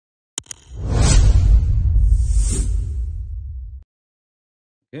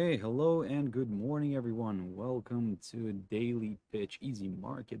Hey, hello and good morning, everyone. Welcome to a Daily Pitch, Easy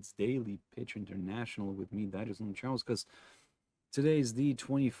Markets Daily Pitch International with me, Darius Anucauskas. Today is the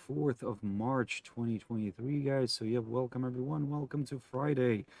 24th of March, 2023, guys. So, yeah, welcome, everyone. Welcome to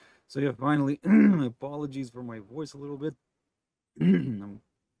Friday. So, yeah, finally, apologies for my voice a little bit. I'm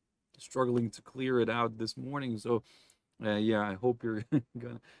struggling to clear it out this morning. So, yeah, I hope you're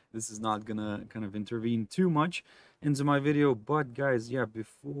gonna, this is not gonna kind of intervene too much into my video. But guys, yeah,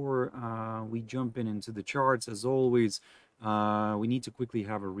 before we jump into the charts, as always, we need to quickly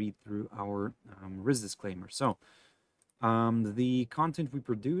have a read through our risk disclaimer. So, the content we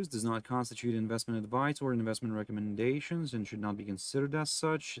produce does not constitute investment advice or investment recommendations and should not be considered as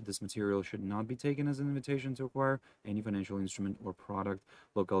such. This material should not be taken as an invitation to acquire any financial instrument or product.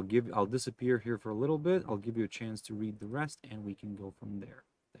 Look, I'll disappear here for a little bit. I'll give you a chance to read the rest and we can go from there.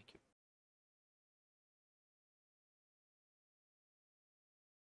 Thank you.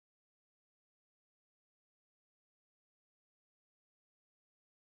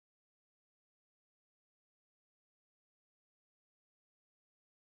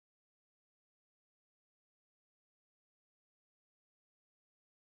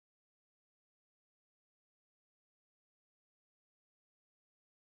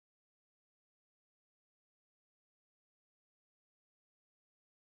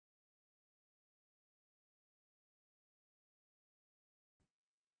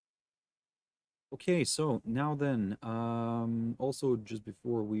 Okay, so now then, also just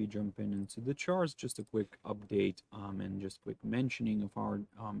before we jump into the charts, just a quick update and just quick mentioning of our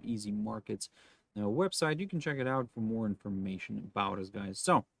Easy Markets website. You can check it out for more information about us, guys.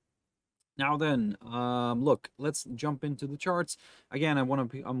 So now then, look, let's jump into the charts. Again, I'm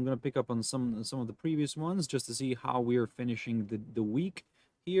gonna pick up on some of the previous ones just to see how we are finishing the week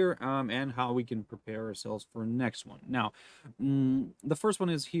here and how we can prepare ourselves for next one. Now, the first one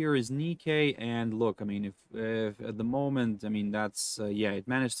is Nikkei, and look, I mean, if at the moment, I mean, that's yeah, it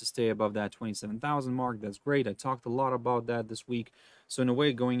managed to stay above that 27,000 mark. That's great. I talked a lot about that this week. So in a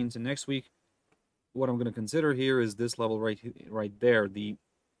way, going into next week, what I'm going to consider here is this level right there, the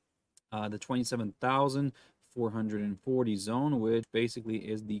 27,440 zone, which basically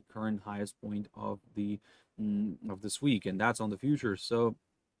is the current highest point of this week, and that's on the future. So,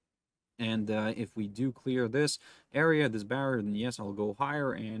 and if we do clear this area, this barrier, then yes, I'll go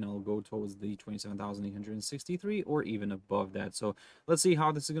higher and I'll go towards the 27,863 or even above that. So let's see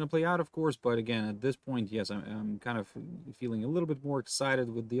how this is going to play out, of course. But again, at this point, yes, I'm kind of feeling a little bit more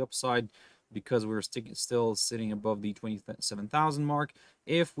excited with the upside because we're still sitting above the 27,000 mark.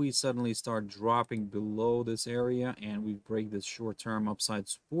 If we suddenly start dropping below this area and we break this short-term upside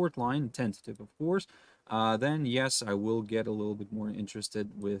support line, tentative, of course, then yes, I will get a little bit more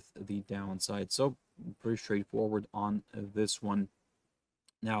interested with the downside. So pretty straightforward on this one.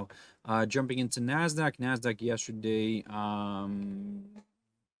 Now, jumping into Nasdaq. Nasdaq yesterday kind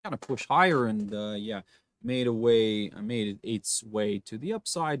of pushed higher and yeah, made its way to the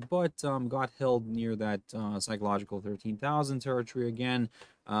upside, but got held near that psychological 13,000 territory again.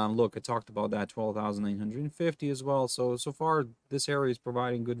 Look, I talked about that 12,950 as well. So far this area is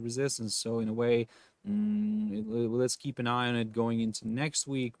providing good resistance. So in a way, let's keep an eye on it going into next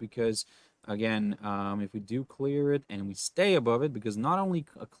week, because again, if we do clear it and we stay above it, because not only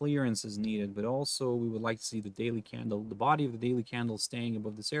a clearance is needed, but also we would like to see the daily candle, the body of the daily candle, staying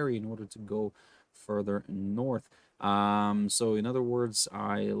above this area in order to go further north. So in other words,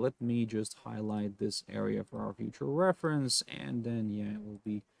 let me just highlight this area for our future reference, and then yeah, it will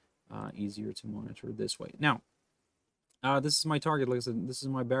be easier to monitor this way. Now, this is my target. Like I said, this is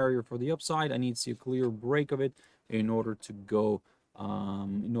my barrier for the upside. I need to see a clear break of it in order to go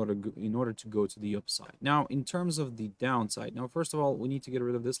in order to go to the upside. Now, in terms of the downside, now first of all, we need to get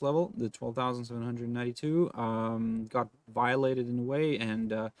rid of this level, the 12,792. Got violated in a way,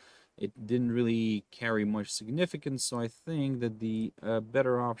 and it didn't really carry much significance. So I think that the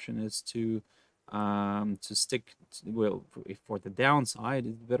better option is to stick to, well, for the downside,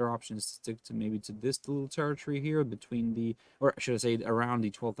 the better option is to stick to maybe to this little territory here between the, or should I say around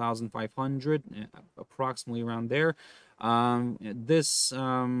the 12,500, approximately around there. This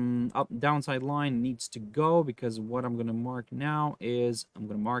downside line needs to go, because what I'm going to mark now is I'm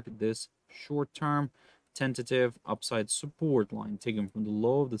going to mark this short-term tentative upside support line taken from the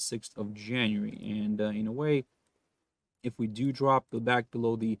low of the 6th of January. And in a way, if we do drop back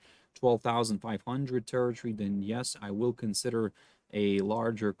below the 12,500 territory, then yes, I will consider a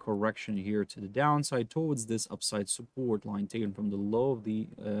larger correction here to the downside towards this upside support line taken from the low of the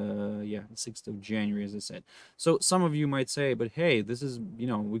 6th of January, as I said. So some of you might say, but hey, this is,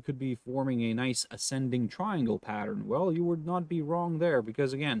 we could be forming a nice ascending triangle pattern. Well, you would not be wrong there,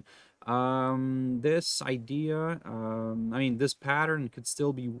 because again, this idea, this pattern could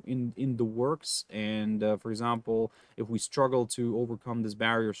still be in the works. And for example, if we struggle to overcome this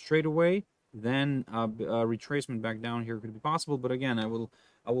barrier straight away, then retracement back down here could be possible. But again, I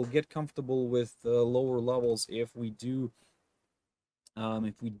will get comfortable with lower levels if we do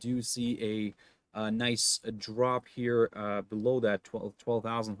see a nice drop here below that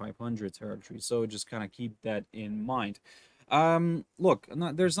 12,500 territory. So just kind of keep that in mind. Look,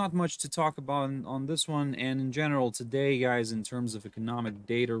 there's not much to talk about on this one, and in general today, guys, in terms of economic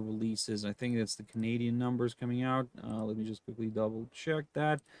data releases, I think that's the Canadian numbers coming out. Let me just quickly double check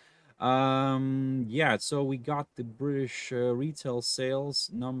that. Yeah, so we got the British retail sales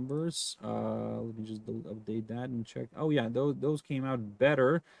numbers. Let me just update that and check. Oh yeah, those came out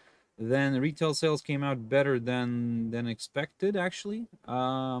better. Then the retail sales came out better than expected, actually.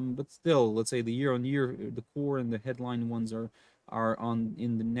 But still, let's say the year-on-year, the core and the headline ones are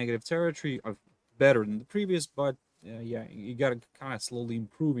in the negative territory, are better than the previous. But yeah, you got to kind of slowly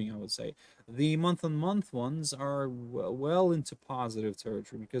improving, I would say. The month-on-month ones are well into positive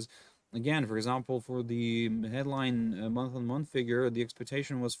territory, because again, for example, for the headline month-on-month figure, the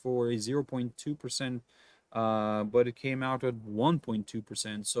expectation was for a 0.2%. But it came out at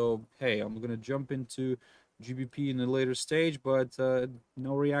 1.2%. So hey, I'm gonna jump into GBP in a later stage, but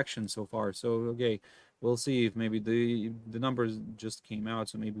no reaction so far. So okay, we'll see if maybe the numbers just came out,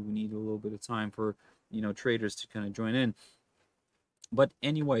 so maybe we need a little bit of time for traders to kind of join in. But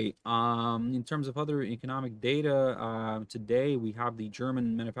anyway, in terms of other economic data, today we have the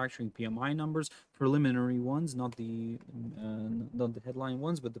German manufacturing PMI numbers, preliminary ones, not the headline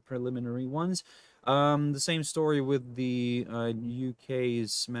ones, but the preliminary ones. The same story with the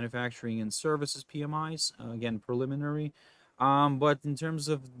UK's manufacturing and services PMIs, again preliminary. But in terms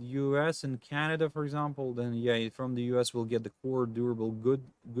of the US and Canada, for example, then yeah, from the US we'll get the core durable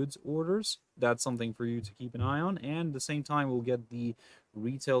goods orders. That's something for you to keep an eye on. And at the same time, we'll get the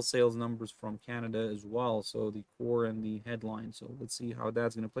retail sales numbers from Canada as well. So the core and the headline. So let's see how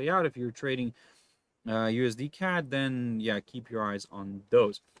that's going to play out. If you're trading USDCAD, then yeah, keep your eyes on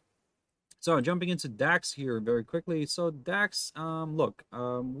those. So jumping into DAX here very quickly. So DAX, look,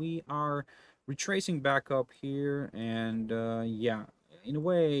 we are retracing back up here, and yeah, in a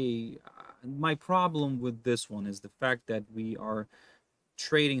way, my problem with this one is the fact that we are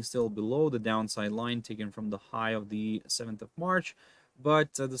trading still below the downside line taken from the high of the 7th of March,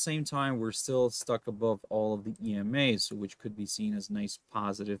 but at the same time we're still stuck above all of the EMAs, which could be seen as a nice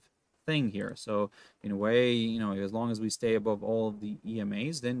positive thing here. So in a way, as long as we stay above all of the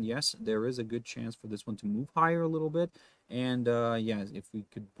EMAs, then yes, there is a good chance for this one to move higher a little bit. And yeah, if we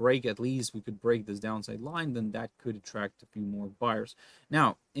could break, at least we could break this downside line, then that could attract a few more buyers.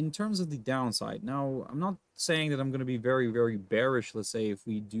 Now, in terms of the downside, now I'm not saying that I'm going to be very, very bearish, let's say, if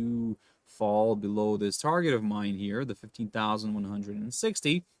we do fall below this target of mine here, the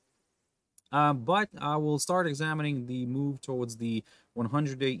 15,160. But I will start examining the move towards the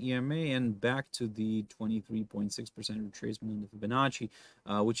 100-day EMA and back to the 23.6% retracement in the Fibonacci,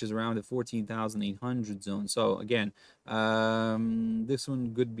 which is around the 14,800 zone. So again, this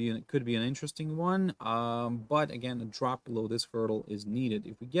one could be an interesting one. But again, a drop below this hurdle is needed.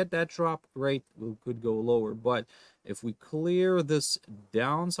 If we get that drop, great, we could go lower. But if we clear this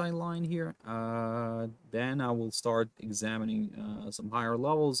downside line here, then I will start examining some higher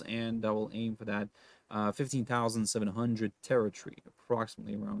levels, and I will aim for that 15,700 territory,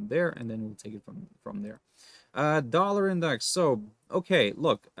 approximately around there, and then we'll take it from there. Dollar index. So okay,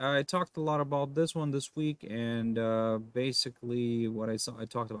 look, I talked a lot about this one this week, and basically what I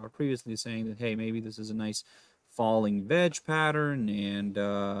talked about previously, saying that hey, maybe this is a nice falling wedge pattern, and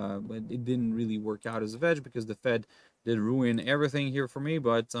but it didn't really work out as a wedge because the Fed did ruin everything here for me.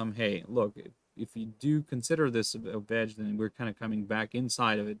 But hey, look, if you do consider this a wedge, then we're kind of coming back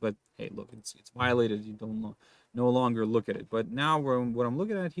inside of it. But hey, look, it's violated. You don't no longer look at it. But now what I'm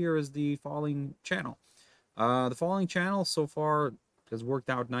looking at here is the falling channel. The falling channel so far has worked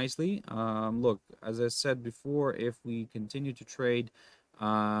out nicely. Look, as I said before, if we continue to trade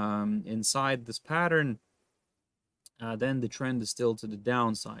inside this pattern, then the trend is still to the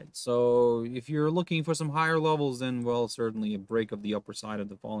downside. So if you're looking for some higher levels, then well, certainly a break of the upper side of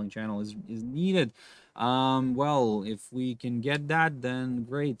the falling channel is needed. Well, if we can get that, then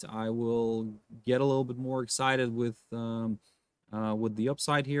great. I will get a little bit more excited with with the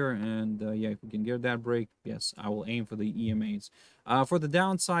upside here, and yeah, if we can get that break, yes, I will aim for the EMAs. For the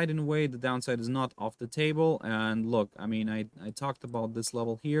downside, in a way, the downside is not off the table. And look, I mean, I talked about this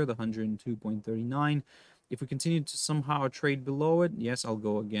level here, the 102.39. If we continue to somehow trade below it, yes, I'll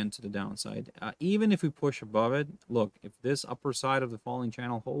go again to the downside. Even if we push above it, look, if this upper side of the falling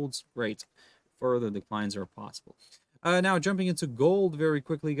channel holds, great. Further declines are possible. Now jumping into gold very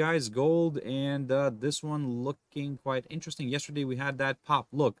quickly, guys. Gold, and this one looking quite interesting. Yesterday we had that pop.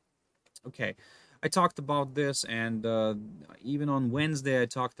 Look, okay, I talked about this, and even on Wednesday I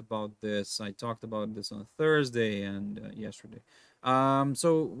talked about this. I talked about this on Thursday and yesterday.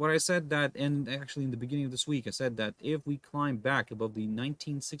 So what I said that, and actually in the beginning of this week, I said that if we climb back above the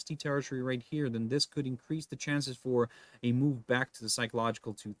 1960 territory right here, then this could increase the chances for a move back to the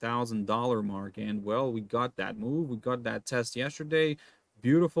psychological $2,000 mark. And well, we got that move. We got that test yesterday.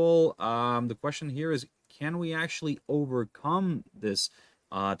 Beautiful. The question here is, can we actually overcome this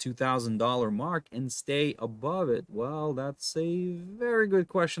 $2,000 mark and stay above it? Well, that's a very good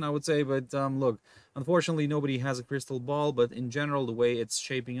question, I would say. But look, unfortunately, nobody has a crystal ball. But in general, the way it's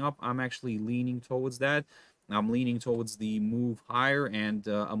shaping up, I'm actually leaning towards that. I'm leaning towards the move higher and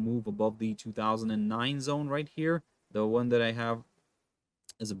a move above the 2009 zone right here, the one that I have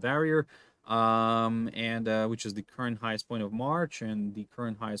as a barrier, and which is the current highest point of March and the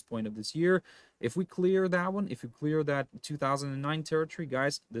current highest point of this year. If we clear that one, if we clear that 2009 territory,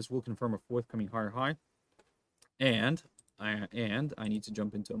 guys, this will confirm a forthcoming higher high. And I need to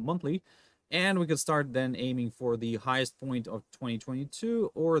jump into a monthly, and we could start then aiming for the highest point of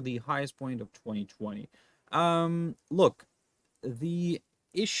 2022 or the highest point of 2020. Look, the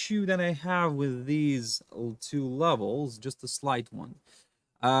issue that I have with these two levels, just a slight one.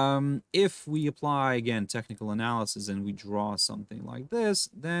 If we apply, again, technical analysis and we draw something like this,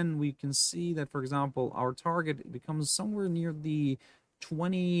 then we can see that, for example, our target becomes somewhere near the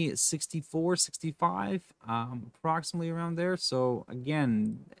 2064, 65, approximately around there. So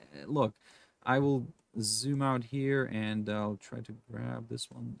again, look, I will zoom out here and I'll try to grab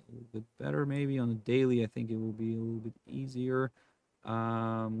this one a little bit better. Maybe on a daily, I think it will be a little bit easier.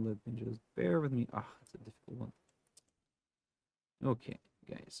 Let me just bear with me. Ah, it's a difficult one. Okay,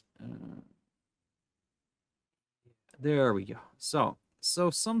 guys. There we go. So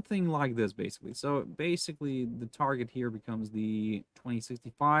something like this, basically. So basically, the target here becomes the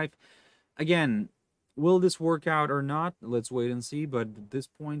 2065. Again, will this work out or not? Let's wait and see. But at this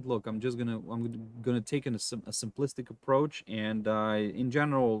point, look, I'm gonna take a simplistic approach, and in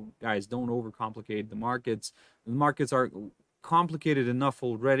general, guys, don't overcomplicate the markets. The markets are complicated enough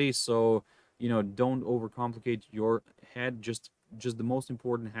already, so you know, don't overcomplicate your head. Just the most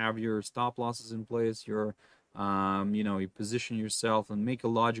important, have your stop losses in place, your you know, you position yourself and make a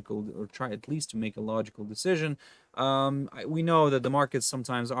logical, or try at least to make a logical decision. We know that the markets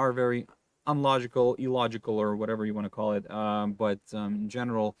sometimes are very unlogical, illogical, or whatever you want to call it, but in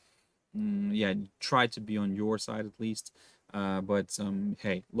general, yeah, try to be on your side at least. But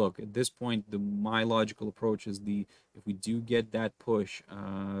hey, look, at this point, my logical approach is if we do get that push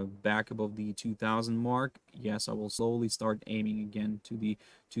back above the 2000 mark, yes, I will slowly start aiming again to the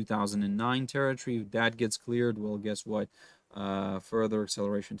 2009 territory. If that gets cleared, well, guess what? Further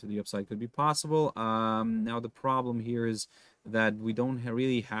acceleration to the upside could be possible. Now the problem here is that we don't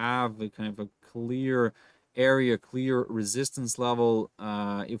really have a kind of a clear area, clear resistance level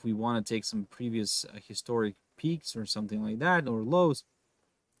if we want to take some previous historic peaks or something like that, or lows.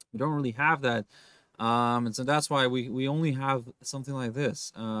 We don't really have that, and so that's why we only have something like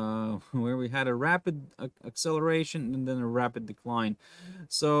this, where we had a rapid acceleration and then a rapid decline.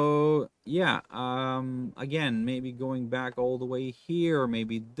 So yeah, again, maybe going back all the way here,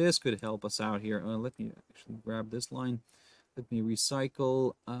 maybe this could help us out here. Let me actually grab this line. Let me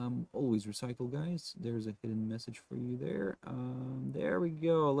recycle. Always recycle, guys. There's a hidden message for you there. There we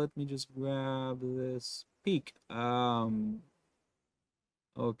go. Let me just grab this peak.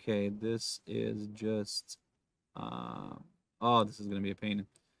 Okay, this is just oh, this is gonna be a pain.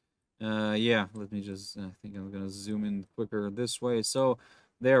 Yeah, let me just, I think I'm gonna zoom in quicker this way. So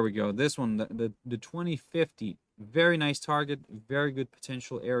there we go. This one, the 2050, very nice target, very good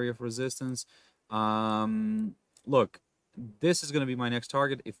potential area of resistance. Look, this is going to be my next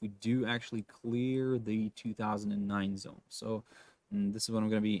target if we do actually clear the 2009 zone. So this is what I'm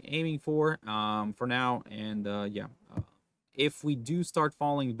going to be aiming for now. And yeah, if we do start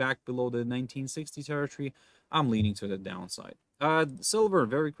falling back below the 1960 territory, I'm leaning to the downside. Silver,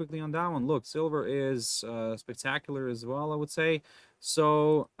 very quickly on that one. Look, silver is spectacular as well, I would say.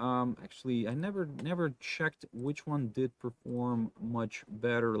 So, actually, I never checked which one did perform much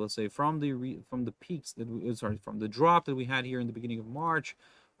better. Let's say from the peaks that we, sorry, from the drop that we had here in the beginning of March,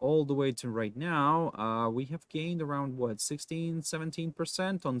 all the way to right now, we have gained around what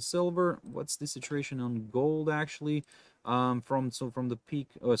 16-17% on silver. What's the situation on gold actually? From the peak,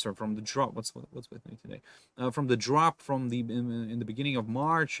 oh sorry, from the drop. What's with me today? From the drop from the in the beginning of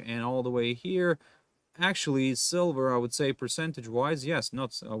March and all the way here. Actually, silver, I would say percentage wise, yes,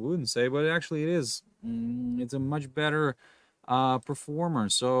 not I wouldn't say, but actually it is. It's a much better performer.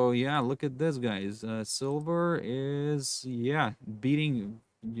 So yeah, look at this, guys. Silver is, yeah, beating,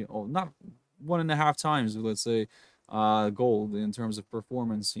 you know, not 1.5 times, let's say, gold in terms of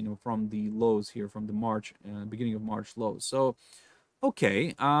performance, you know, from the lows here, from the March beginning of March lows. So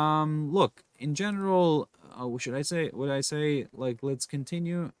okay, look, in general, would I say, like, let's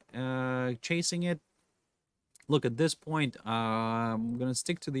continue chasing it. Look, at this point, I'm gonna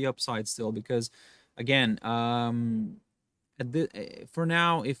stick to the upside still, because again, for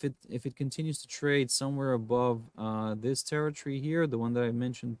now, if it continues to trade somewhere above this territory here, the one that I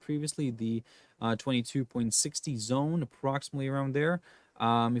mentioned previously, the 22.60 zone, approximately around there,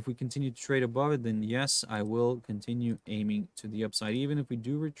 if we continue to trade above it, then yes, I will continue aiming to the upside, even if we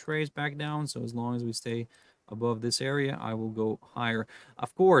do retrace back down. So as long as we stay above this area, I will go higher.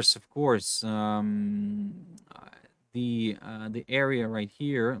 Of course, the area right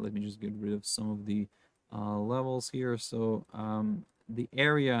here, let me just get rid of some of the levels here. So the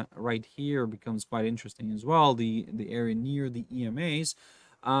area right here becomes quite interesting as well, the area near the EMAs.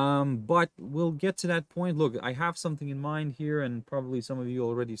 But we'll get to that point. Look, I have something in mind here, and probably some of you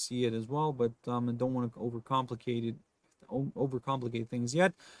already see it as well, but I don't want to overcomplicate things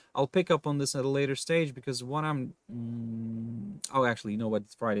yet. I'll pick up on this at a later stage, because what oh, actually, you know what,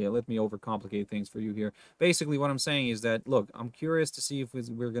 it's Friday. Let me overcomplicate things for you here. Basically, what I'm saying is that, look, I'm curious to see if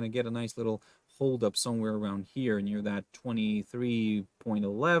we're going to get a nice little hold up somewhere around here near that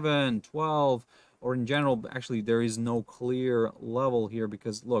 23.11, 12, or in general. Actually, there is no clear level here,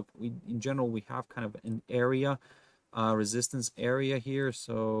 because look, in general we have kind of an area, resistance area here.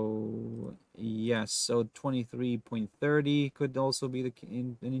 So yes, so 23.30 could also be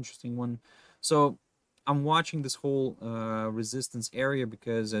an interesting one. So I'm watching this whole resistance area,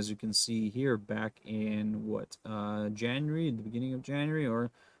 because as you can see here, back in what, January, the beginning of January, or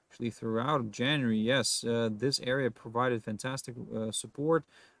actually throughout January, yes, this area provided fantastic support.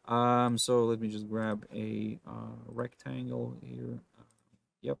 So let me just grab a rectangle here.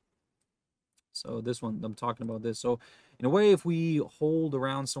 Yep. So this one, I'm talking about this. So in a way, if we hold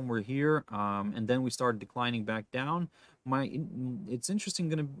around somewhere here, and then we start declining back down, it's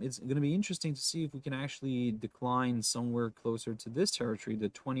gonna be interesting to see if we can actually decline somewhere closer to this territory, the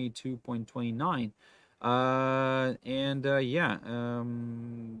 22.29. Yeah,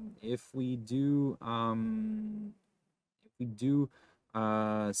 if we do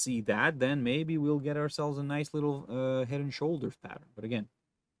see that, then maybe we'll get ourselves a nice little head and shoulders pattern. But again,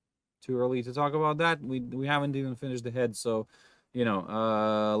 too early to talk about that. We haven't even finished the head, so you know,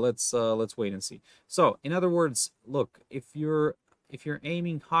 let's wait and see. So in other words, look, if you're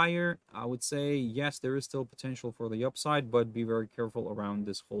aiming higher, I would say yes, there is still potential for the upside, but be very careful around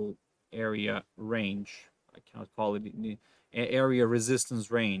this whole area range. I cannot call it the area resistance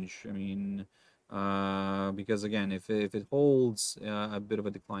range. I mean, because again, if it holds, a bit of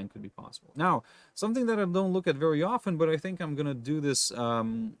a decline could be possible. Now, something that I don't look at very often, but I think I'm gonna do this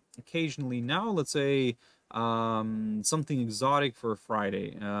occasionally now. Let's say something exotic for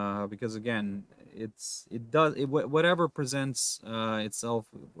Friday, because again, whatever presents itself,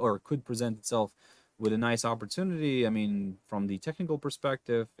 or could present itself with a nice opportunity. I mean, from the technical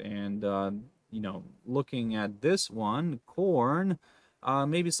perspective, and you know, looking at this one, corn.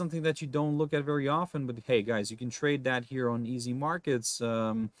 Maybe something that you don't look at very often, but hey, guys, you can trade that here on easy markets.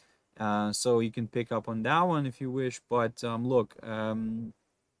 So you can pick up on that one if you wish. But look,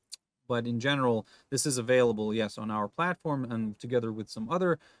 but in general, this is available, yes, on our platform, and together with some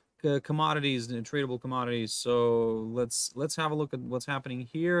other commodities and tradable commodities. So let's have a look at what's happening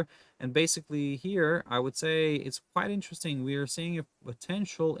here. And basically here, I would say it's quite interesting. We are seeing a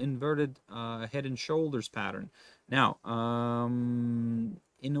potential inverted head and shoulders pattern. Now,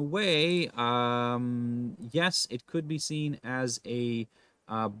 in a way, yes, it could be seen as a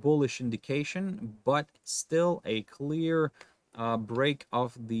bullish indication, but still a clear break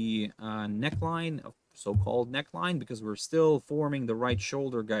of the neckline, so-called neckline, because we're still forming the right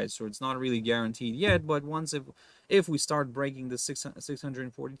shoulder, guys. So it's not really guaranteed yet, but once if we start breaking the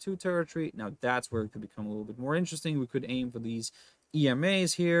 642 territory, now that's where it could become a little bit more interesting. We could aim for these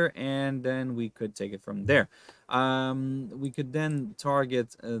EMAs here, and then we could take it from there. We could then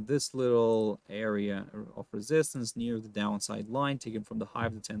target this little area of resistance near the downside line, taken from the high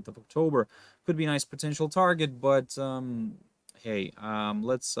of the 10th of October. Could be a nice potential target, but hey,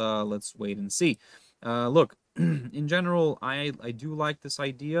 let's wait and see. Look, in general, I do like this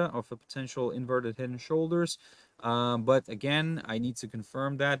idea of a potential inverted head and shoulders. But again, I need to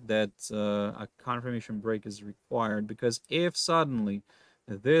confirm that a confirmation break is required, because if suddenly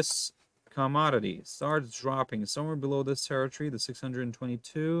this commodity starts dropping somewhere below this territory, the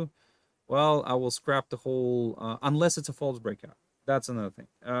 622, well, I will scrap the whole, unless it's a false breakout. That's another thing.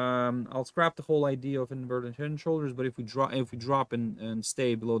 I'll scrap the whole idea of inverted head and shoulders, but if we drop and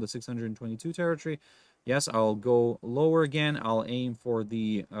stay below the 622 territory, yes, I'll go lower again. I'll aim for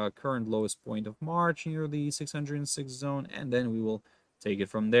the current lowest point of March near the 606 zone, and then we will take it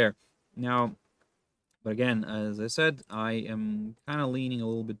from there. Now, but again, as I said, I am kind of leaning a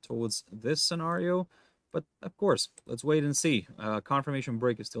little bit towards this scenario. But of course, let's wait and see. Confirmation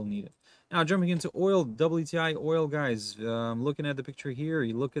break is still needed. Now, jumping into oil, WTI oil, guys. Looking at the picture here,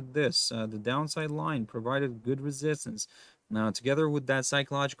 you look at this. The downside line provided good resistance. Now, together with that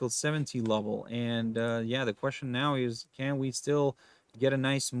psychological 70 level. And yeah, the question now is, can we still get a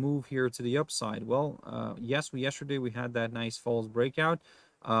nice move here to the upside? Well, yes, yesterday we had that nice false breakout.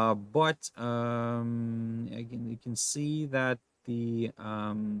 But again, you can see that you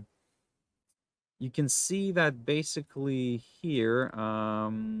can see that basically here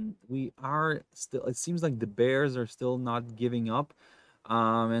we are still, it seems like the bears are still not giving up,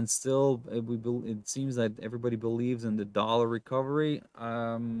 and still it seems that everybody believes in the dollar recovery.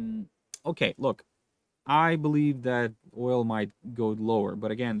 Okay, look, I believe that oil might go lower,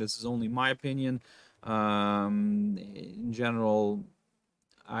 but again, this is only my opinion. In general,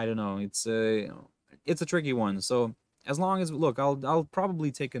 I don't know, it's a tricky one. So as long as, look, I'll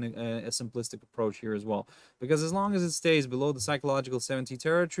probably take a simplistic approach here as well, because as long as it stays below the psychological 70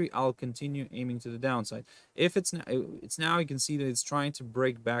 territory, I'll continue aiming to the downside. If it's now you can see that it's trying to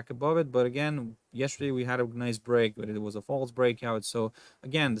break back above it, but again, yesterday we had a nice break, but it was a false breakout. So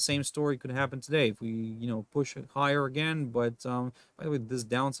again, the same story could happen today if we push it higher again. But by the way, this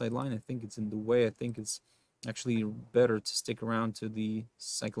downside line, I think it's in the way. I think it's actually better to stick around to the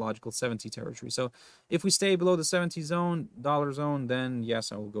psychological 70 territory. So if we stay below the 70 zone, dollar zone, then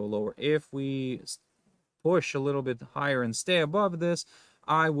yes, I will go lower. If we push a little bit higher and stay above this,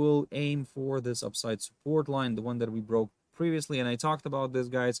 I will aim for this upside support line, the one that we broke previously, and I talked about this,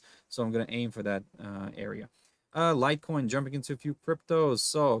 guys, so I'm going to aim for that area. Litecoin, jumping into a few cryptos.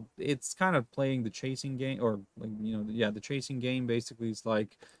 So it's kind of playing the chasing game, or like, the chasing game. Basically, it's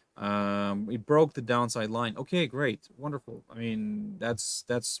like it broke the downside line. Okay, great, wonderful. I mean, that's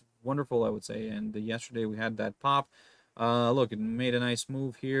wonderful, I would say. And yesterday we had that pop. Look, it made a nice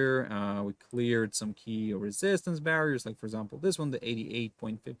move here. We cleared some key resistance barriers, like for example this one, the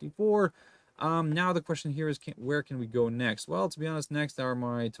 88.54. Now the question here is, where can we go next? Well, to be honest, next are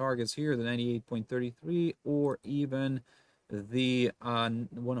my targets here, the 98.33 or even the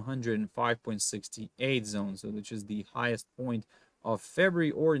 105.68 zone, so which is the highest point of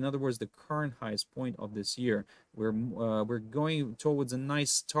February, or in other words, the current highest point of this year. We're going towards a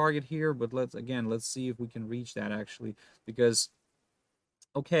nice target here, but let's see if we can reach that actually, because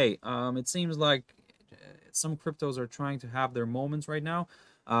okay, it seems like some cryptos are trying to have their moments right now.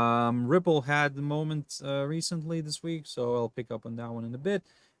 Ripple had the moment recently this week, so I'll pick up on that one in a bit.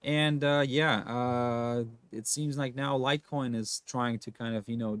 And yeah, it seems like now Litecoin is trying to kind of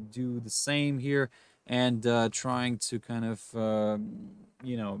do the same here, and trying to kind of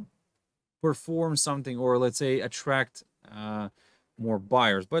perform something, or let's say attract more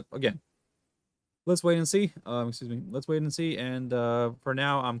buyers. But again, let's wait and see. Let's wait and see. And for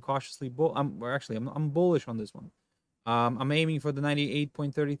now, I'm cautiously I'm bullish on this one. I'm aiming for the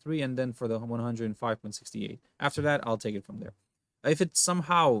 98.33 and then for the 105.68. After that, I'll take it from there. If it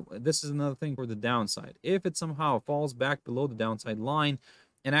somehow, this is another thing for the downside, if it somehow falls back below the downside line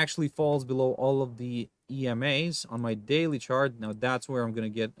and actually falls below all of the EMAs on my daily chart, now that's where I'm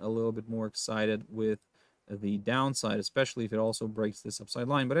going to get a little bit more excited with the downside, especially if it also breaks this upside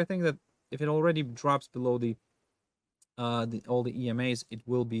line. But I think that if it already drops below all the EMAs, it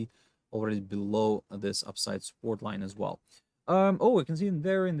will be already below this upside support line as well. Oh, I can see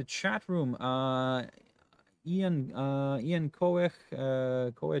there in the chat room, Ian Koech,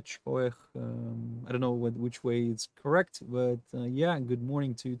 I don't know which way it's correct, but yeah, good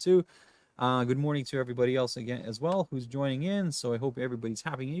morning to you too. Good morning to everybody else again as well who's joining in. So I hope everybody's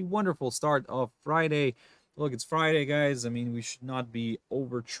having a wonderful start of Friday. Look, it's Friday, guys. I mean, we should not be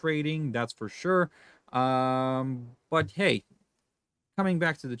over trading, that's for sure. But hey, coming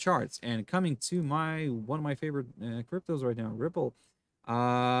back to the charts and coming to one of my favorite cryptos right now, Ripple.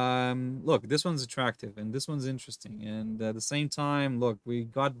 Look, this one's attractive and this one's interesting, and at the same time, look, we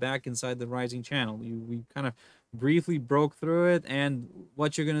got back inside the rising channel. We kind of briefly broke through it, and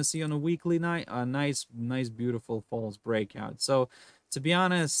what you're gonna see on a weekly night, a nice beautiful falls breakout. So to be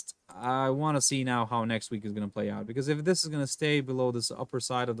honest, I want to see now how next week is going to play out, because if this is going to stay below this upper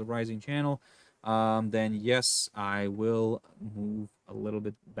side of the rising channel, then yes, I will move a little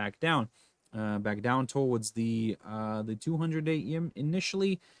bit back down towards the 200-day EM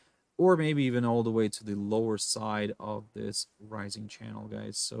initially, or maybe even all the way to the lower side of this rising channel,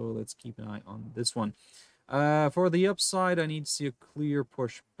 guys. So let's keep an eye on this one. For the upside, I need to see a clear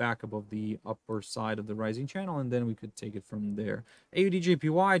push back above the upper side of the rising channel, and then we could take it from there.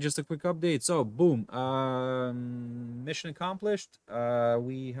 AUDJPY, just a quick update. So, boom, mission accomplished.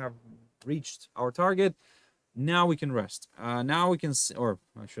 We have reached our target. Now we can rest. Now we can, or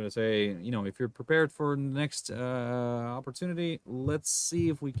should I say, you know, if you're prepared for the next opportunity, let's see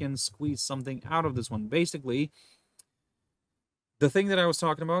if we can squeeze something out of this one. Basically, the thing that I was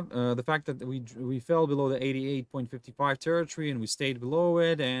talking about, the fact that we fell below the 88.55 territory and we stayed below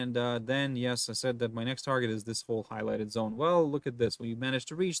it, and then, yes, I said that my next target is this whole highlighted zone. Well, look at this. We managed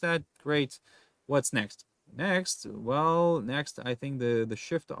to reach that. Great. What's next? Next, I think the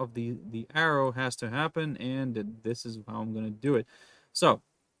shift of the arrow has to happen, and this is how I'm going to do it. So,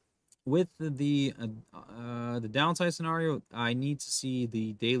 with the downside scenario, I need to see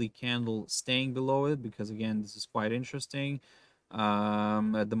the daily candle staying below it, because again, this is quite interesting.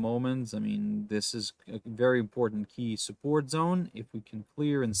 At the moment, I mean, this is a very important key support zone. If we can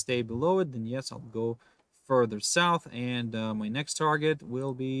clear and stay below it, then yes, I'll go further south, and my next target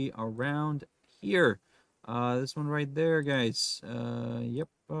will be around here. This one right there, guys. Yep,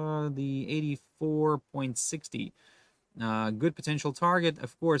 the 84.60. Good potential target.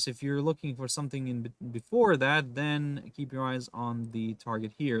 Of course, if you're looking for something in before that, then keep your eyes on the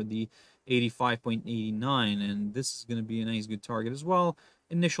target here, the 85.89, and this is going to be a nice good target as well.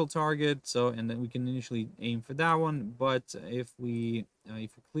 Initial target, so, and then we can initially aim for that one, but if we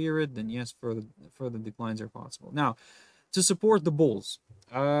clear it, then yes, further declines are possible. Now, to support the bulls,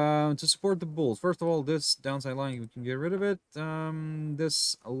 first of all, this downside line, we can get rid of it.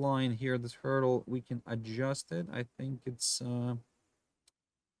 This line here, this hurdle, we can adjust it. I think it's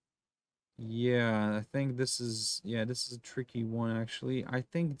yeah, I think this is a tricky one, actually. I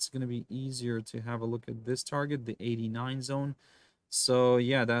think it's gonna be easier to have a look at this target, the 89 zone. So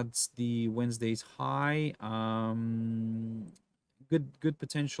yeah, that's the Wednesday's high. Good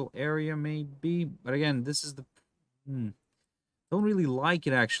potential area maybe, but again, this is the don't really like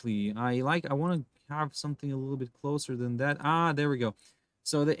it, actually. I want to have something a little bit closer than that. Ah, there we go.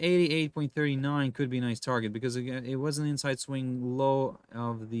 So the 88.39 could be a nice target, because again, it was an inside swing low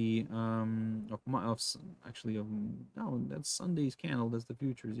of the no, that's Sunday's candle. That's the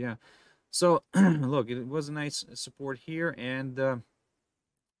futures. Yeah. So look, it was a nice support here, and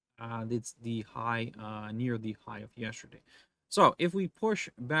it's the high near the high of yesterday. So if we push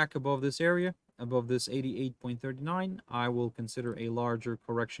back above this area, above this 88.39, I will consider a larger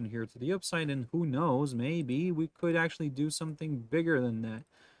correction here to the upside, and who knows, maybe we could actually do something bigger than that.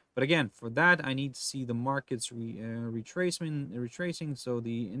 But again, for that, I need to see the markets retracing, so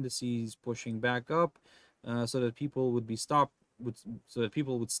the indices pushing back up, so that people would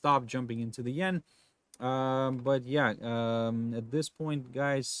stop jumping into the yen. But yeah, at this point,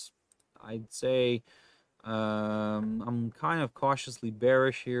 guys, I'd say I'm kind of cautiously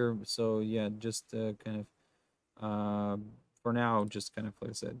bearish here. So yeah, just kind of for now, just kind of, like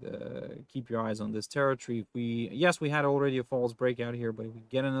I said, keep your eyes on this territory. If we had already a false breakout here, but if we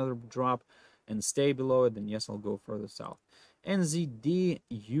get another drop and stay below it, then yes, I'll go further south.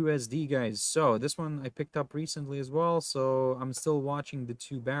 NZDUSD, guys. So this one I picked up recently as well. So I'm still watching the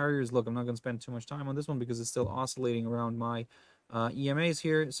two barriers. Look, I'm not going to spend too much time on this one because it's still oscillating around my EMAs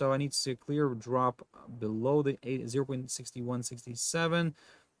here. So I need to see a clear drop below the 0.6167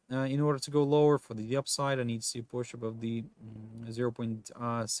 in order to go lower. For the upside, I need to see a push above the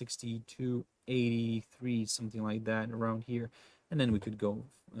 0.6283, something like that, around here. And then we could go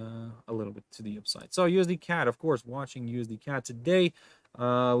a little bit to the upside. So USDCAD, of course, watching USDCAD today.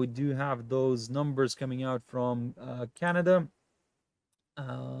 We do have those numbers coming out from Canada.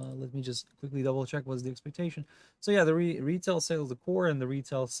 Let me just quickly double check what's the expectation. So yeah, the retail sales, the core, and the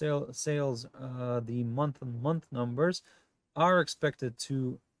retail sales, the month-on-month numbers are expected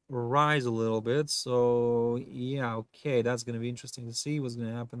to rise a little bit. So yeah, okay, that's going to be interesting to see what's going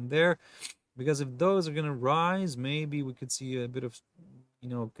to happen there. Because if those are going to rise, maybe we could see a bit of, you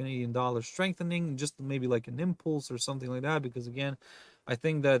know, Canadian dollar strengthening, just maybe like an impulse or something like that. Because again, I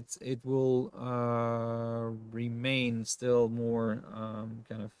think that it will remain still more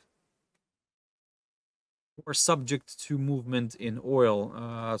kind of more subject to movement in oil.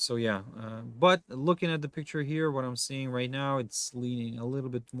 So yeah, but looking at the picture here, what I'm seeing right now, it's leaning a little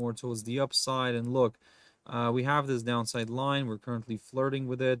bit more towards the upside. And look, we have this downside line. We're currently flirting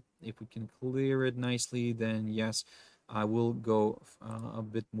with it. If we can clear it nicely, then yes, I will go a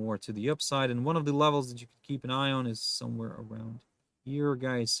bit more to the upside. And one of the levels that you could keep an eye on is somewhere around here,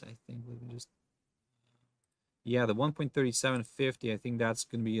 guys. I think we can just, yeah, the 1.3750. I think that's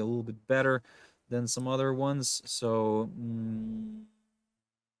going to be a little bit better than some other ones. So,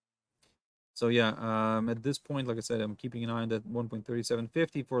 so yeah, at this point, like I said, I'm keeping an eye on that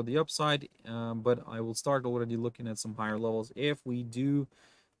 1.3750 for the upside, but I will start already looking at some higher levels if we do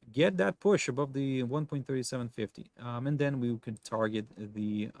get that push above the 1.3750, and then we could target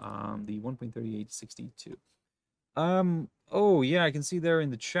the 1.3862. Oh yeah, I can see there in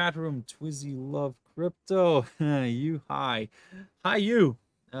the chat room, Twizzy Love Crypto. You hi you.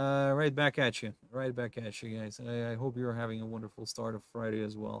 Right back at you. Right back at you guys. I hope you're having a wonderful start of Friday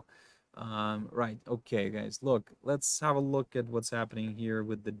as well. Right, okay guys, look, let's have a look at what's happening here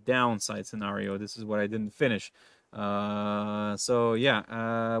with the downside scenario. This is what I didn't finish. So yeah,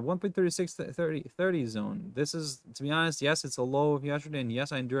 1.3630 zone. This is, to be honest, yes, it's a low of yesterday, and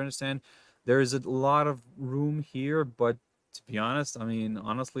yes, I do understand there is a lot of room here, but to be honest, I mean,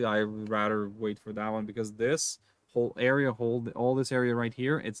 honestly, I would rather wait for that one, because this whole area, all this area right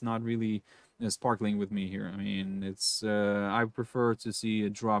here, it's not really sparkling with me here. I mean, it's I prefer to see a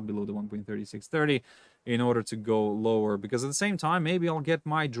drop below the 1.3630 in order to go lower, because at the same time, maybe I'll get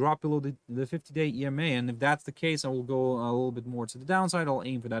my drop below the 50-day EMA, and if that's the case, I will go a little bit more to the downside. I'll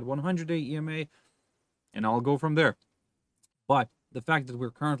aim for that 100-day EMA, and I'll go from there. But the fact that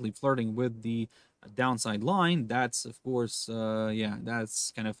we're currently flirting with the downside line, that's of course, yeah,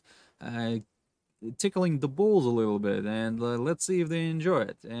 that's kind of tickling the bulls a little bit, and let's see if they enjoy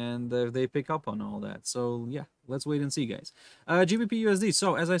it and if they pick up on all that. So yeah, let's wait and see, guys. GBPUSD.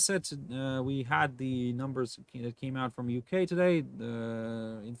 So as I said, we had the numbers that came out from UK today.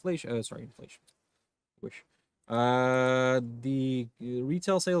 The inflation, sorry, inflation. Wish. The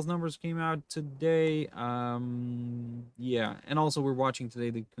retail sales numbers came out today. Yeah, and also we're watching today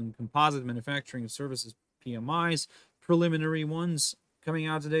the composite manufacturing services PMIs, preliminary ones coming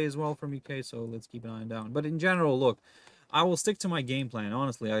out today as well from UK. So let's keep an eye on that. But in general, look, I will stick to my game plan.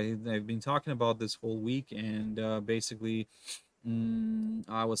 Honestly, I've been talking about this whole week, and basically,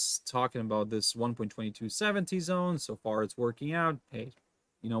 I was talking about this 1.2270 zone. So far, it's working out. Hey,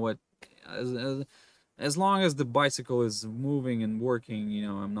 you know what? As long as the bicycle is moving and working, you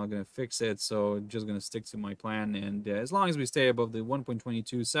know, I'm not going to fix it. So I'm just going to stick to my plan. And as long as we stay above the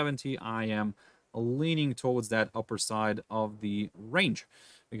 1.2270, I am leaning towards that upper side of the range.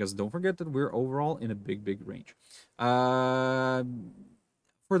 Because don't forget that we're overall in a big, big range. For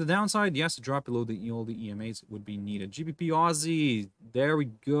the downside, yes, a drop below all the EMAs would be needed. GBPUSD, there we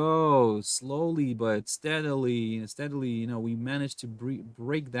go. Slowly but steadily, you know, we managed to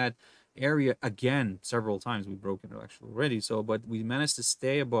break that area again several times. We broke it actually already, so but we managed to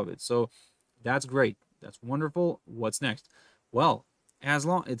stay above it, so that's great, that's wonderful. What's next? Well, as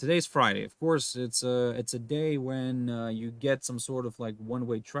long today's Friday, of course, it's a day when you get some sort of like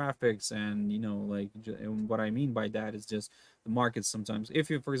one-way traffics, and you know, like, and what I mean by that is just the markets sometimes, if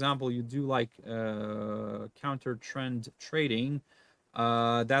you, for example, you do like counter trend trading,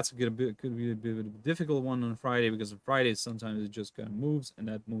 that's could be a bit of a difficult one on Friday, because on Friday sometimes it just kind of moves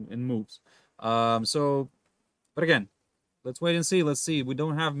and moves. So, but again, let's wait and see. Let's see. We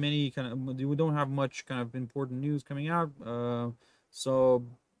don't have much kind of important news coming out. So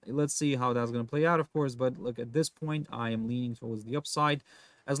let's see how that's going to play out, of course. But look, at this point, I am leaning towards the upside,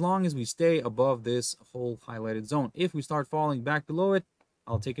 as long as we stay above this whole highlighted zone. If we start falling back below it,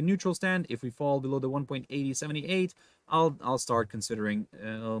 I'll take a neutral stand. If we fall below the 1.8078, I'll start considering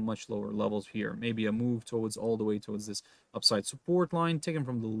much lower levels here. Maybe a move towards all the way towards this upside support line taken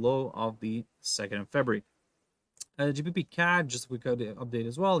from the low of the 2nd of February. GBPCAD, just a quick update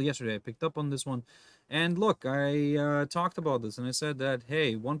as well. Yesterday I picked up on this one, and look, I talked about this, and I said that,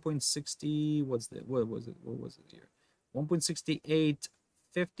 hey, 1.60, what was it here? 1.6850,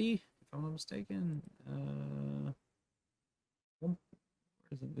 if I'm not mistaken.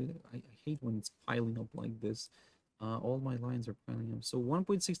 I hate when it's piling up like this. All my lines are piling up. So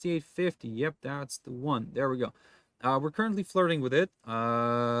 1.6850, yep, that's the one. There we go. We're currently flirting with it.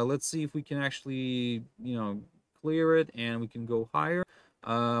 Let's see if we can actually, clear it and we can go higher.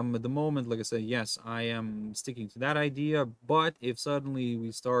 At the moment, like I said, yes, I am sticking to that idea. But if suddenly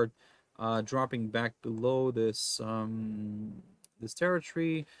we start dropping back below this this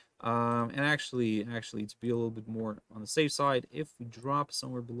territory, and actually, to be a little bit more on the safe side, if we drop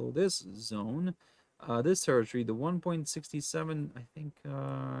somewhere below this zone, this territory, the 1.67, I think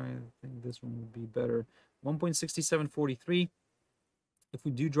this one would be better. 1.6743. If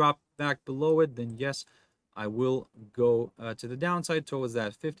we do drop back below it, then yes, I will go to the downside towards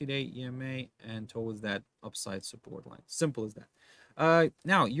that 50-day EMA and towards that upside support line. Simple as that.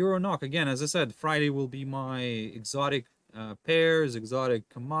 Now, EURNOK, again, as I said, Friday will be my exotic pairs, exotic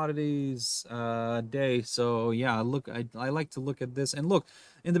commodities day. So yeah, look, I like to look at this. And look,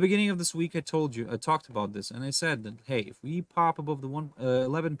 in the beginning of this week, I talked about this, and I said that, hey, if we pop above the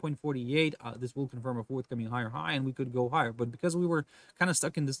 11.48, this will confirm a forthcoming higher high, and we could go higher. But because we were kind of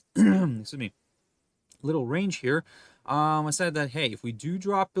stuck in this, excuse me, little range here, I said that, hey, if we do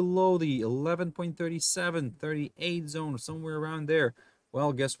drop below the 11.37, 38 zone, or somewhere around there,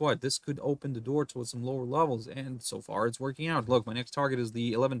 well, guess what? This could open the door towards some lower levels, and so far it's working out. Look, my next target is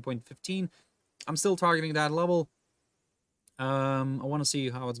the 11.15. I'm still targeting that level. I want to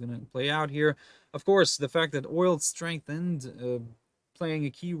see how it's going to play out here. Of course, the fact that oil strengthened, playing a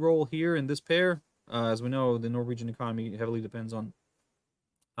key role here in this pair. As we know, the Norwegian economy heavily depends on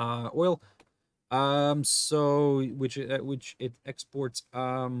oil. So which it exports.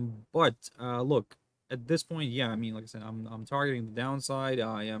 But look, at this point, yeah, I mean, like I said, I'm targeting the downside.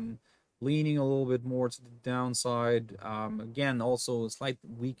 I am leaning a little bit more to the downside. Again, also a slight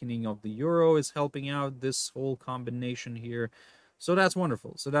weakening of the euro is helping out this whole combination here. So that's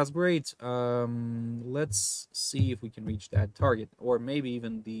wonderful. So that's great. Let's see if we can reach that target, or maybe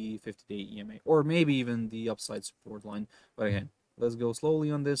even the 50-day EMA, or maybe even the upside support line. But again, let's go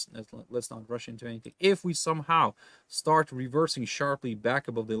slowly on this. Let's not rush into anything. If we somehow start reversing sharply back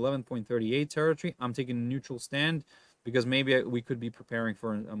above the 11.38 territory, I'm taking a neutral stand, because maybe we could be preparing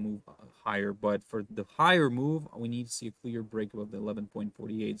for a move higher. But for the higher move, we need to see a clear break above the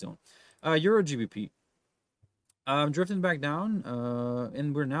 11.48 zone. EURGBP. Drifting back down,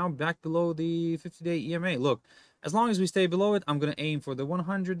 and we're now back below the 50-day EMA. Look, as long as we stay below it, I'm going to aim for the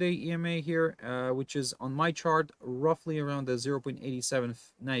 100-day EMA here, which is on my chart roughly around the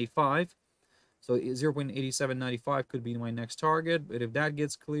 0.8795. So 0.8795 could be my next target. But if that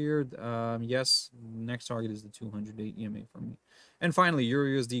gets cleared, yes, next target is the 200-day EMA for me. And finally,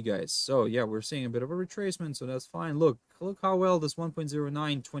 EURUSD, guys. So yeah, we're seeing a bit of a retracement, so that's fine. Look how well this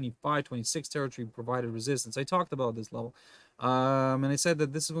 1.0925, 26 territory provided resistance. I talked about this level, and I said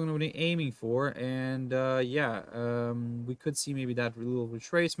that this is what we're aiming for. And we could see maybe that little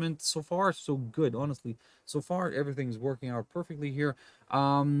retracement. So far, so good. Honestly, so far everything's working out perfectly here.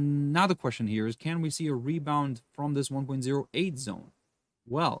 Now the question here is, can we see a rebound from this 1.08 zone?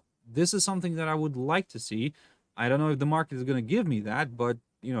 Well, this is something that I would like to see. I don't know if the market is going to give me that, but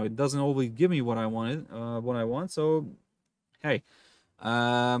it doesn't always give me what I wanted, what I want. So, hey,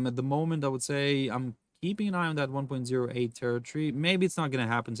 at the moment, I would say I'm keeping an eye on that 1.08 territory. Maybe it's not going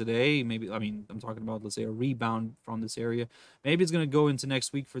to happen today. Maybe, I mean, I'm talking about, let's say, a rebound from this area. Maybe it's going to go into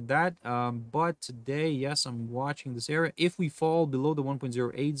next week for that. But today, yes, I'm watching this area. If we fall below the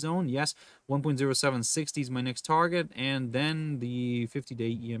 1.08 zone, yes, 1.0760 is my next target, and then the 50-day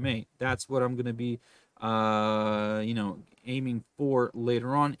EMA. That's what I'm going to be aiming for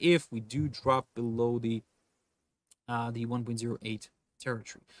later on if we do drop below the 1.08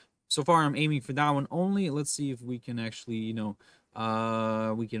 territory. So far, I'm aiming for that one only. Let's see if we can actually,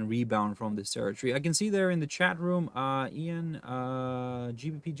 we can rebound from this territory. I can see there in the chat room, Ian,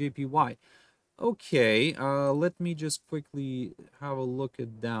 GBPJPY. Okay, let me just quickly have a look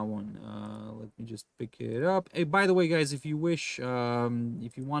at that one. Let me just pick it up. Hey, by the way, guys, if you wish,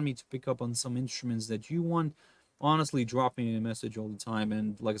 if you want me to pick up on some instruments that you want, honestly, drop me a message all the time.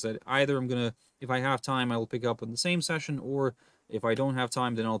 And like I said, either I'm gonna, if I have time, I'll pick up on the same session, or if I don't have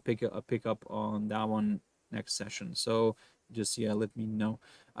time, then I'll pick up on that one next session. So just, yeah, let me know.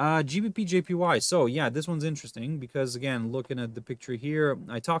 GBPJPY. So yeah, this one's interesting because, again, looking at the picture here,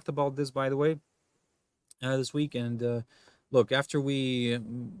 I talked about this, by the way, this week. And look, after we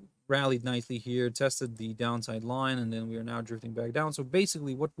rallied nicely here, tested the downside line, and then we are now drifting back down. So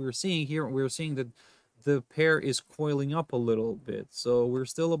basically what we're seeing here, we're seeing that the pair is coiling up a little bit. So we're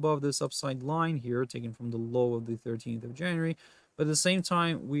still above this upside line here, taken from the low of the 13th of January. But at the same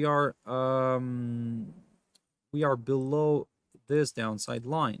time, we are below this downside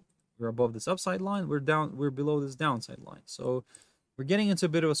line. We're above this upside line. We're below this downside line. So we're getting into a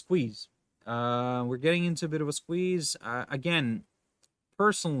bit of a squeeze. we're getting into a bit of a squeeze. Again,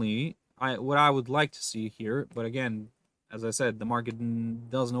 personally, what I would like to see here, but again, as I said, the market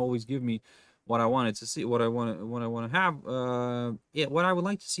doesn't always give me what I wanted to see, what I want to have. Yeah, what I would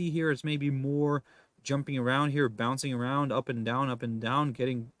like to see here is maybe more jumping around here, bouncing around, up and down,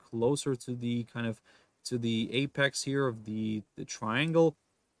 getting closer to the kind of to the apex here of the triangle,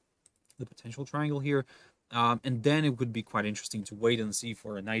 the potential triangle here. And then it would be quite interesting to wait and see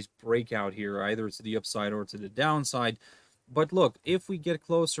for a nice breakout here, either to the upside or to the downside. But look, if we get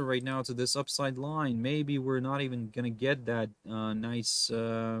closer right now to this upside line, maybe we're not even going to get that nice, you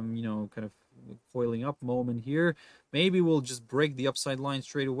know, kind of coiling up moment here. Maybe we'll just break the upside line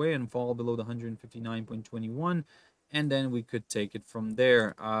straight away and fall below the 159.21. And then we could take it from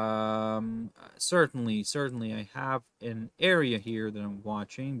there. Certainly, I have an area here that I'm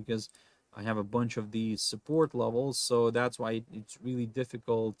watching because I have a bunch of these support levels, so that's why it's really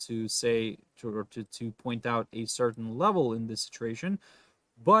difficult to say to point out a certain level in this situation.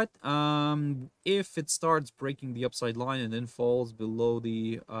 But if it starts breaking the upside line and then falls below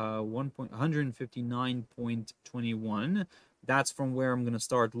the 159.21, that's from where I'm going to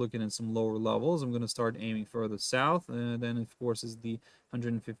start looking at some lower levels. I'm going to start aiming further south. Then, of course, is the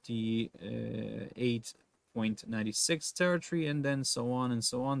 158.96 territory, and then so on and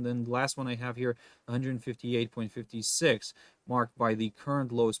so on. Then the last one I have here, 158.56, marked by the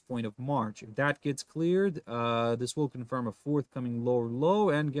current lowest point of March. If that gets cleared, this will confirm a forthcoming lower low,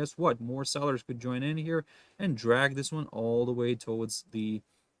 and guess what? More sellers could join in here and drag this one all the way towards the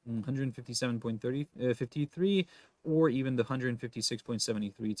 157.53 or even the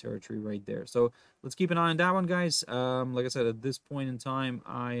 156.73 territory right there. So let's keep an eye on that one, guys. Like I said, at this point in time,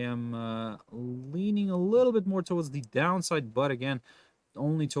 I am leaning a little bit more towards the downside, but again,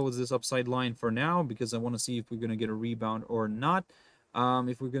 only towards this upside line for now, because I want to see if we're going to get a rebound or not.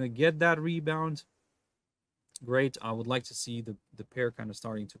 If we're going to get that rebound, great. I would like to see the pair kind of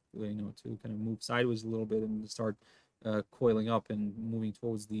starting to, you know, to kind of move sideways a little bit and start coiling up and moving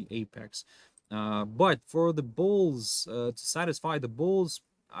towards the apex. But for the bulls, to satisfy the bulls,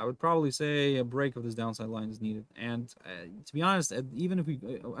 I would probably say a break of this downside line is needed. And to be honest, even if we,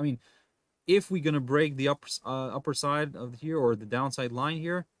 I mean, if we're gonna break the upper side of here or the downside line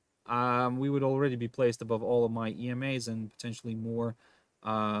here, we would already be placed above all of my EMAs, and potentially more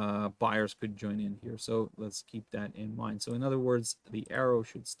buyers could join in here. So let's keep that in mind. So in other words, the arrow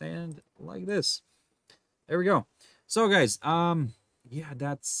should stand like this. There we go. So guys, yeah,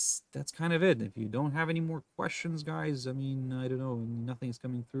 that's kind of it. If you don't have any more questions, guys, I mean, I don't know, nothing's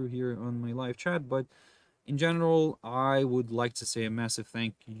coming through here on my live chat, but in general, I would like to say a massive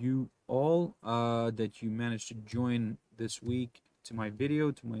thank you all that you managed to join this week to my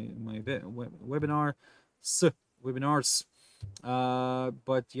video, to my webinars.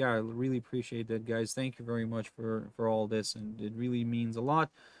 But yeah, I really appreciate that, guys. Thank you very much for all this, and it really means a lot.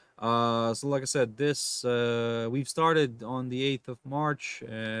 So like I said, this we've started on the 8th of March,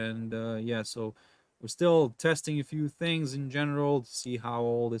 and yeah, so we're still testing a few things in general to see how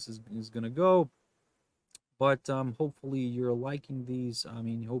all this is gonna go. But hopefully you're liking these. I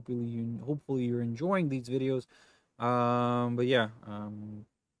mean, hopefully you're enjoying these videos. But yeah,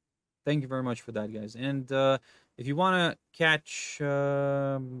 thank you very much for that, guys. And if you want to catch,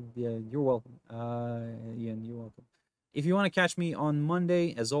 yeah, you're welcome. Ian, you're welcome. If you want to catch me on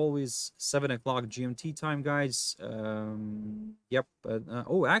Monday, as always, 7 o'clock GMT time, guys. Yep.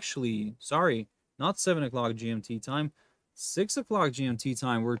 Oh, actually, sorry, not 7 o'clock GMT time. 6 o'clock GMT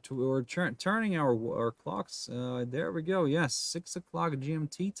time. We're turning our clocks. There we go. Yes, 6 o'clock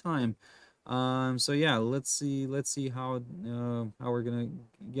GMT time. So yeah, let's see how we're gonna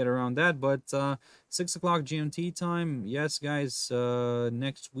get around that. But 6 o'clock GMT time. Yes, guys.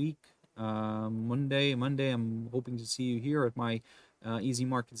 Next week, Monday. I'm hoping to see you here at my Easy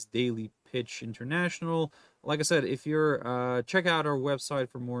Markets Daily Pitch International. Like I said, if you're check out our website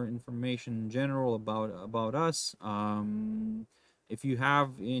for more information in general about us. If you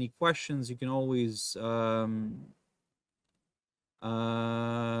have any questions, you can always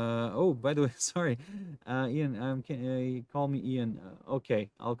oh, by the way, sorry, Ian, can you call me Ian? Okay,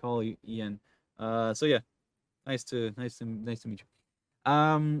 I'll call you Ian. So yeah, nice to meet you.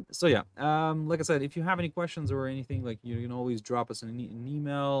 So yeah, like I said, if you have any questions or anything, like, you can always drop us an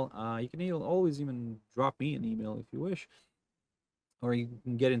email. You can always even drop me an email if you wish, or you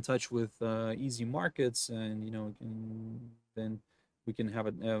can get in touch with Easy Markets, and then we can have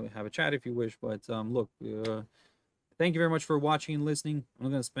a chat if you wish. But look, thank you very much for watching and listening. I'm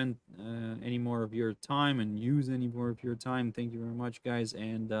not going to spend any more of your time and use any more of your time. Thank you very much, guys.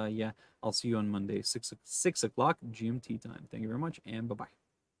 And yeah, I'll see you on Monday, 6 o'clock GMT time. Thank you very much, and bye-bye.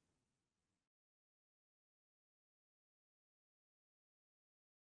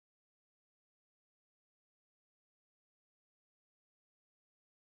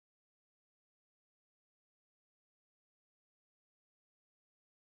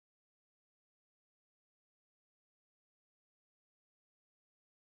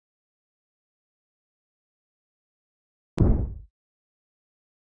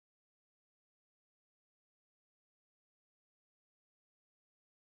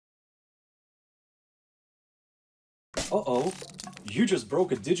 Uh-oh, you just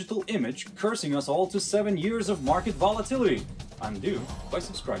broke a digital image cursing us all to 7 years of market volatility. Undo by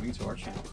subscribing to our channel.